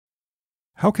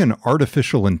How can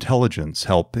artificial intelligence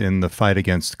help in the fight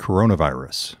against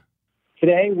coronavirus?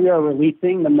 Today, we are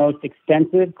releasing the most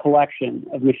extensive collection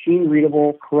of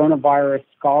machine-readable coronavirus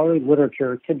scholarly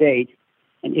literature to date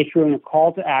and issuing a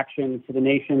call to action to the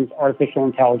nation's artificial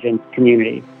intelligence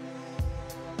community.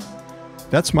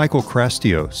 That's Michael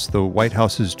Krastios, the White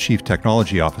House's chief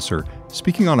technology officer,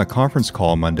 speaking on a conference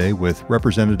call Monday with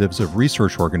representatives of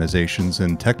research organizations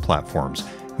and tech platforms,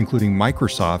 including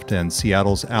Microsoft and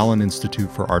Seattle's Allen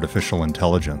Institute for Artificial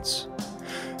Intelligence.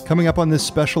 Coming up on this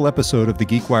special episode of the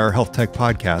GeekWire Health Tech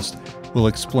Podcast, we'll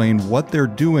explain what they're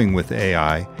doing with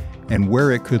AI and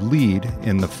where it could lead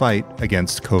in the fight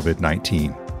against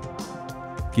COVID-19.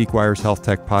 GeekWire's Health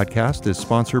Tech Podcast is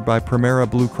sponsored by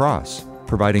Premera Blue Cross,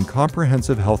 providing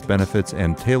comprehensive health benefits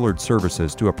and tailored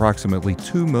services to approximately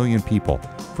 2 million people,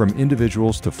 from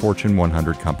individuals to Fortune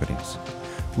 100 companies.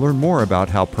 Learn more about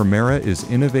how Premera is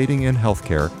innovating in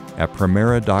healthcare at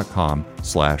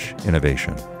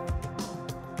premera.com/innovation.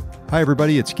 Hi,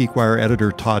 everybody. It's GeekWire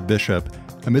editor Todd Bishop.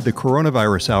 Amid the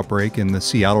coronavirus outbreak in the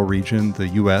Seattle region, the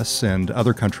U.S., and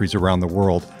other countries around the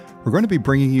world, we're going to be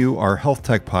bringing you our Health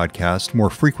Tech Podcast more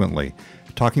frequently,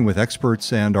 talking with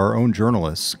experts and our own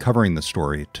journalists covering the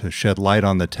story to shed light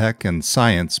on the tech and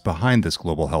science behind this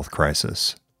global health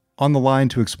crisis. On the line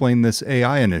to explain this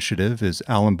AI initiative is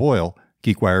Alan Boyle,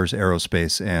 GeekWire's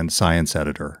aerospace and science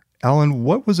editor. Alan,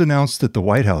 what was announced at the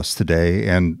White House today,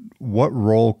 and what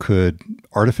role could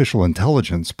artificial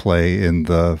intelligence play in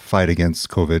the fight against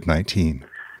COVID-19?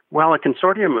 Well, a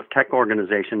consortium of tech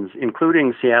organizations,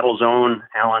 including Seattle's own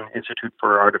Allen Institute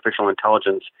for Artificial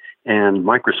Intelligence and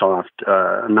Microsoft,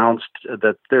 announced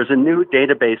that there's a new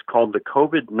database called the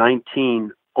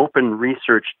COVID-19 Open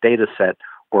Research Dataset,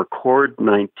 or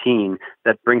CORD-19,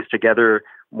 that brings together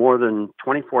more than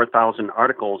 24,000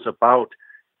 articles about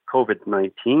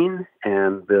COVID-19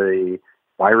 and the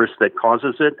virus that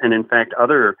causes it, and in fact,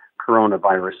 other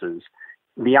coronaviruses.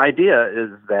 The idea is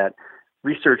that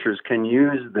researchers can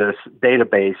use this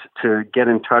database to get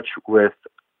in touch with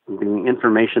the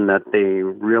information that they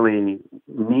really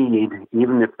need,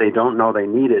 even if they don't know they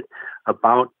need it,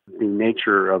 about the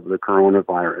nature of the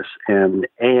coronavirus. And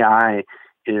AI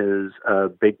is a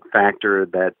big factor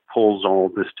that pulls all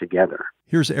this together.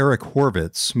 Here's Eric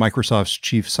Horvitz, Microsoft's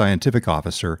chief scientific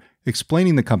officer,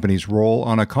 explaining the company's role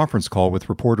on a conference call with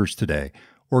reporters today,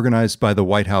 organized by the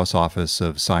White House Office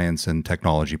of Science and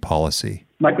Technology Policy.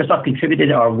 Microsoft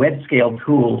contributed our web-scale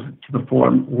tools to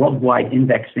perform worldwide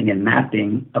indexing and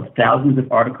mapping of thousands of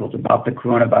articles about the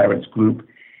coronavirus group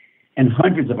and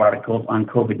hundreds of articles on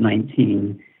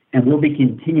COVID-19, and we'll be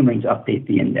continuing to update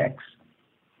the index.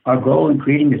 Our goal in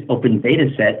creating this open data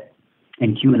set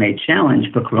and Q&A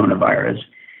challenge for coronavirus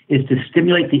is to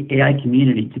stimulate the AI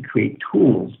community to create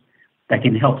tools that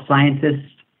can help scientists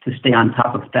to stay on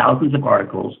top of thousands of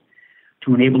articles,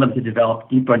 to enable them to develop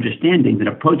deeper understandings and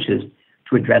approaches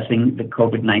to addressing the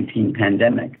COVID-19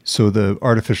 pandemic. So the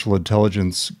artificial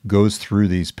intelligence goes through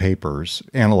these papers,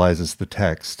 analyzes the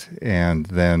text, and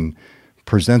then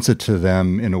presents it to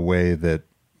them in a way that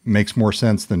makes more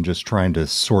sense than just trying to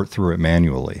sort through it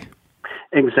manually.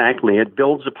 Exactly. It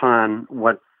builds upon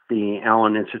what the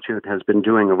Allen Institute has been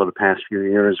doing over the past few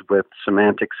years with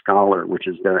Semantic Scholar, which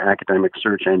is their academic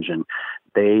search engine.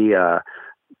 They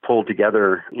pull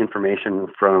together information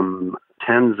from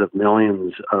tens of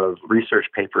millions of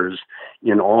research papers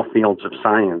in all fields of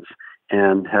science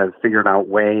and have figured out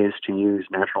ways to use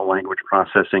natural language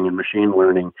processing and machine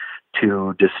learning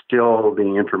to distill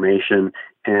the information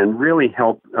and really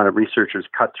help researchers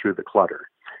cut through the clutter.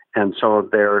 And so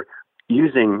they're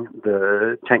using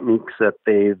the techniques that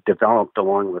they've developed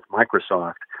along with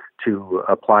Microsoft to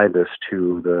apply this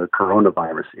to the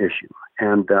coronavirus issue.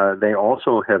 And they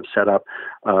also have set up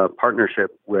a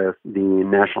partnership with the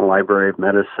National Library of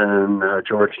Medicine,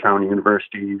 Georgetown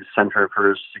University's Center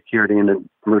for Security and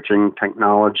Emerging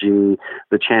Technology,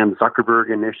 the Chan Zuckerberg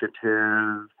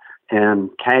Initiative, and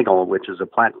Kaggle, which is a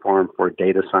platform for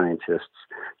data scientists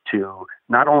to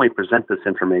not only present this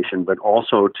information, but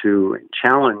also to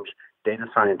challenge data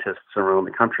scientists around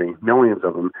the country, millions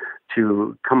of them,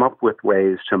 to come up with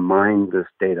ways to mine this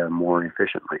data more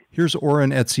efficiently. Here's Oren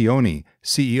Etzioni,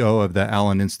 CEO of the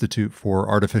Allen Institute for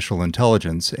Artificial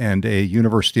Intelligence and a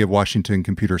University of Washington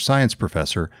computer science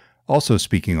professor, also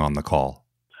speaking on the call.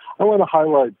 I want to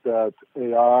highlight that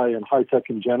AI and high tech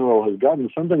in general has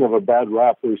gotten something of a bad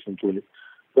rap recently,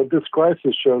 but this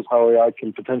crisis shows how AI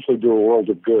can potentially do a world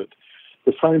of good.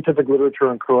 The scientific literature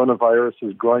on coronavirus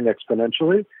is growing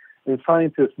exponentially, and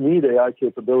scientists need AI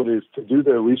capabilities to do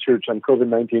their research on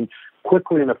COVID-19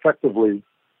 quickly and effectively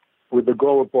with the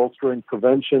goal of bolstering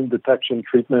prevention, detection,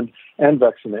 treatment, and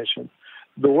vaccination.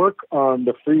 The work on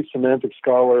the free Semantic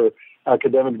Scholar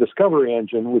academic discovery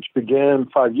engine, which began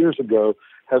 5 years ago,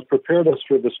 has prepared us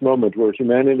for this moment where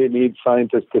humanity needs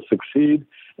scientists to succeed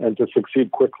and to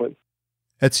succeed quickly.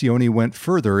 Etzioni went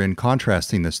further in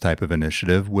contrasting this type of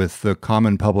initiative with the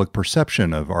common public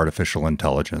perception of artificial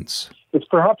intelligence. It's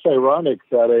perhaps ironic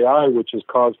that AI, which has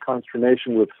caused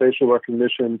consternation with facial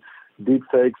recognition,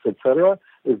 deepfakes, etc.,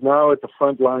 is now at the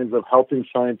front lines of helping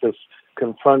scientists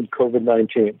confront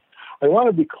COVID-19. I want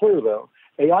to be clear, though,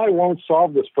 AI won't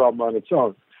solve this problem on its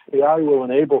own. AI will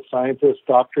enable scientists,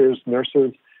 doctors,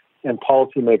 nurses, and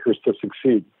policymakers to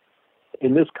succeed.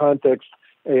 In this context,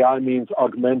 AI means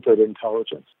augmented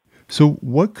intelligence. So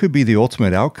what could be the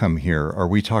ultimate outcome here? Are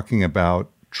we talking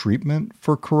about treatment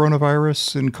for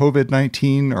coronavirus and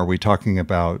COVID-19? Are we talking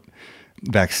about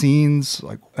vaccines?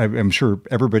 I'm sure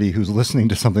everybody who's listening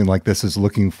to something like this is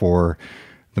looking for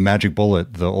the magic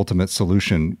bullet, the ultimate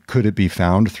solution. Could it be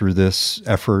found through this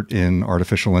effort in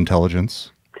artificial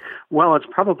intelligence? Well, it's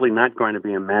probably not going to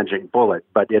be a magic bullet,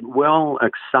 but it will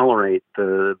accelerate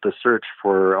the search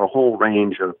for a whole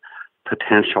range of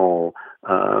potential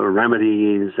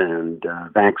remedies and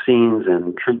vaccines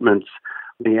and treatments.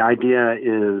 The idea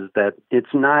is that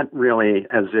it's not really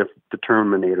as if the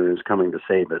Terminator is coming to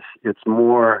save us. It's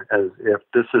more as if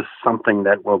this is something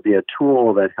that will be a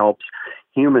tool that helps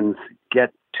humans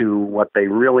get to what they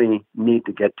really need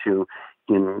to get to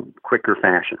in quicker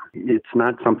fashion. It's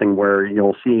not something where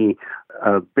you'll see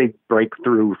a big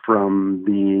breakthrough from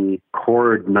the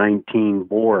COVID-19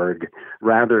 Borg.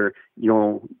 Rather,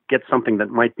 you'll get something that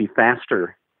might be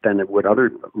faster than it would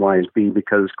otherwise be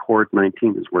because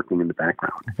COVID-19 is working in the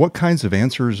background. What kinds of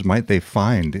answers might they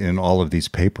find in all of these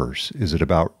papers? Is it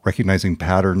about recognizing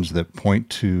patterns that point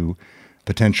to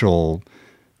potential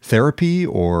therapy,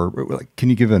 or can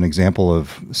you give an example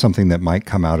of something that might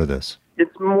come out of this?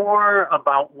 It's more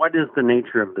about what is the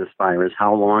nature of this virus?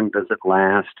 How long does it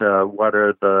last? What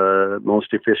are the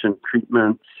most efficient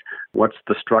treatments? What's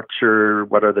the structure?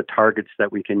 What are the targets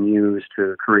that we can use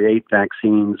to create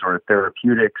vaccines or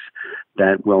therapeutics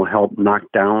that will help knock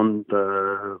down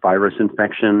the virus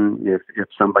infection if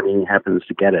somebody happens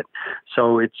to get it?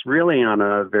 So it's really on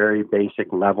a very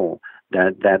basic level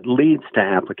that leads to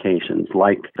applications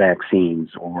like vaccines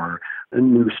or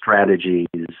new strategies,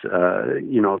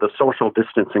 the social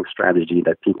distancing strategy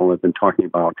that people have been talking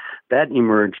about. That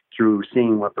emerged through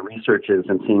seeing what the research is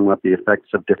and seeing what the effects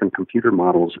of different computer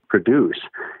models produce.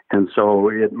 And so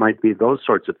it might be those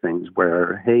sorts of things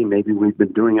where, hey, maybe we've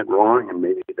been doing it wrong and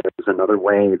maybe there's another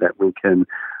way that we can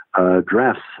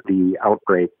address the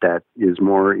outbreak that is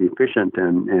more efficient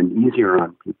and easier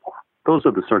on people. Those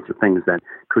are the sorts of things that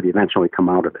could eventually come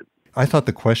out of it. I thought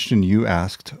the question you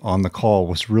asked on the call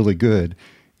was really good.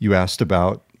 You asked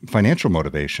about financial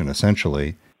motivation,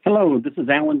 essentially. Hello, this is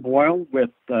Alan Boyle with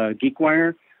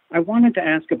GeekWire. I wanted to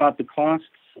ask about the costs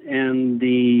and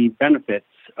the benefits.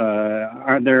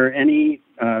 Are there any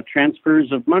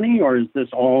transfers of money, or is this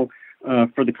all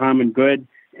for the common good?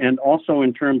 And also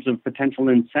in terms of potential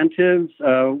incentives,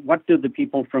 what do the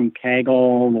people from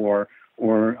Kaggle or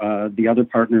the other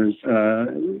partners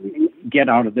get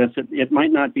out of this? It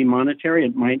might not be monetary.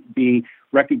 It might be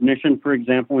recognition, for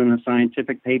example, in a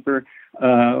scientific paper.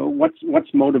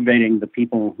 What's motivating the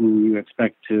people who you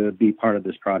expect to be part of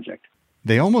this project?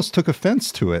 They almost took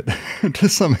offense to it to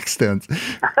some extent.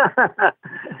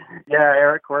 Yeah,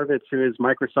 Eric Horvitz, who is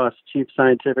Microsoft's chief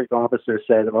scientific officer,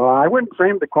 said, well, I wouldn't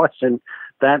frame the question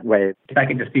that way. If I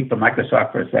could just speak for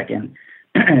Microsoft for a second.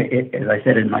 As I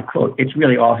said in my quote, it's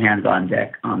really all hands on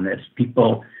deck on this.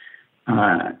 People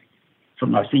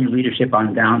from our senior leadership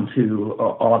on down to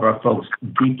all of our folks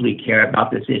deeply care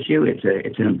about this issue.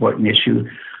 It's an important issue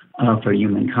for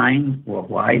humankind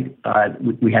worldwide.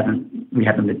 We haven't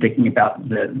been thinking about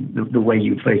the way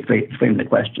you frame the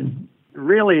question.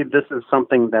 Really, this is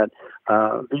something that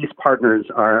these partners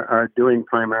are doing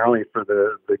primarily for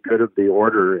the good of the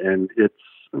order, and it's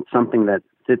something that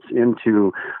fits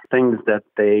into things that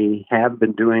they have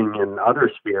been doing in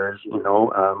other spheres.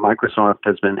 Microsoft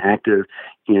has been active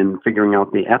in figuring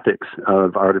out the ethics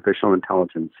of artificial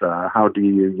intelligence. How do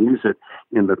you use it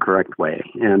in the correct way?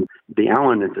 And the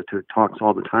Allen Institute talks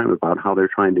all the time about how they're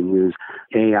trying to use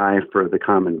AI for the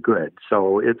common good.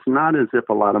 So it's not as if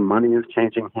a lot of money is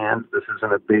changing hands. This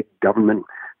isn't a big government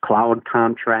cloud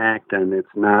contract, and it's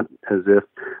not as if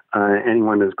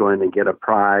anyone is going to get a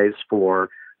prize for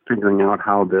figuring out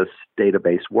how this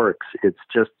database works. It's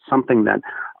just something that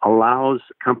allows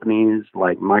companies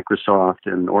like Microsoft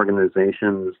and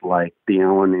organizations like the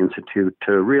Allen Institute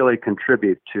to really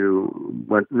contribute to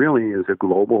what really is a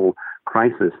global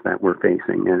crisis that we're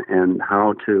facing, and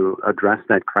how to address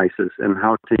that crisis and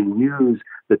how to use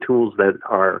the tools that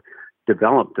are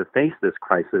developed to face this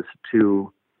crisis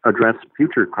to address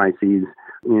future crises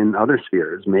in other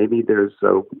spheres. Maybe there's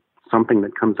something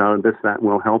that comes out of this that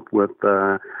will help with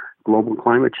global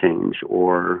climate change,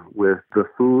 or with the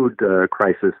food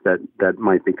crisis that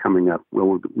might be coming up.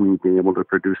 Will we be able to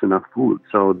produce enough food?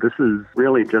 So this is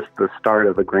really just the start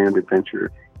of a grand adventure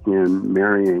in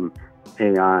marrying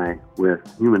AI with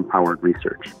human-powered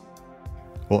research.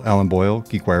 Well, Alan Boyle,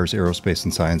 GeekWire's Aerospace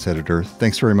and Science Editor,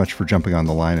 thanks very much for jumping on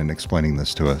the line and explaining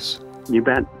this to us. You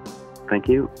bet. Thank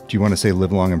you. Do you want to say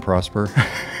live long and prosper?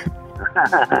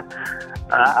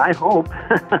 I hope.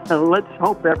 Let's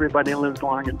hope everybody lives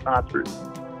long and prospers.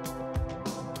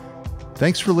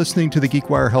 Thanks for listening to the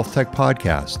GeekWire Health Tech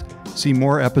Podcast. See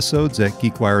more episodes at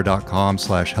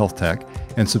geekwire.com/healthtech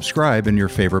and subscribe in your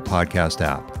favorite podcast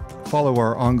app. Follow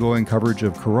our ongoing coverage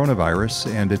of coronavirus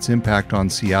and its impact on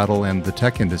Seattle and the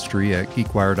tech industry at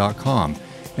geekwire.com,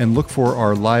 and look for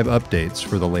our live updates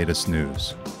for the latest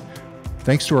news.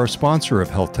 Thanks to our sponsor of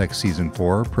Health Tech Season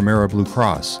 4, Premera Blue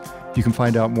Cross. You can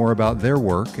find out more about their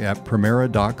work at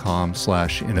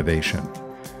premera.com/innovation.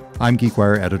 I'm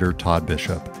GeekWire editor Todd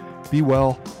Bishop. Be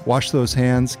well, wash those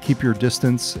hands, keep your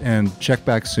distance, and check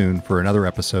back soon for another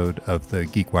episode of the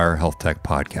GeekWire Health Tech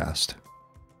Podcast.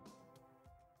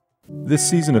 This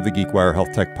season of the GeekWire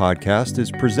Health Tech Podcast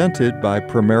is presented by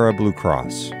Premera Blue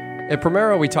Cross. At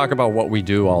Premera, we talk about what we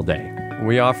do all day.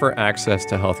 We offer access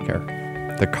to healthcare.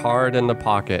 The card in the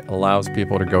pocket allows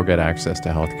people to go get access to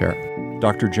healthcare.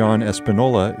 Dr. John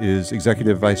Espinola is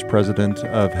Executive Vice President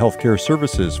of Healthcare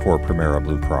Services for Premera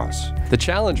Blue Cross. The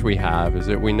challenge we have is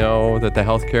that we know that the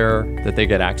healthcare that they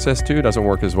get access to doesn't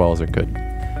work as well as it could.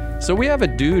 So we have a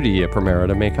duty at Premera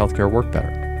to make healthcare work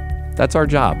better. That's our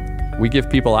job. We give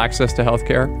people access to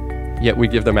healthcare, yet we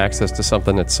give them access to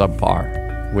something that's subpar.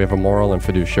 We have a moral and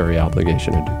fiduciary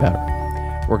obligation to do better.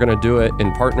 We're going to do it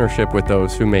in partnership with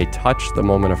those who may touch the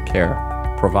moment of care.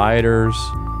 Providers,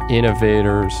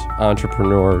 innovators,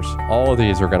 entrepreneurs, all of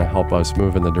these are going to help us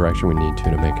move in the direction we need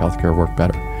to make healthcare work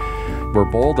better. We're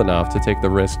bold enough to take the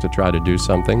risk to try to do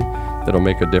something that'll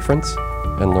make a difference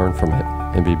and learn from it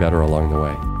and be better along the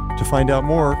way. To find out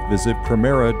more, visit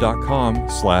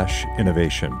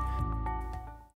premera.com/innovation.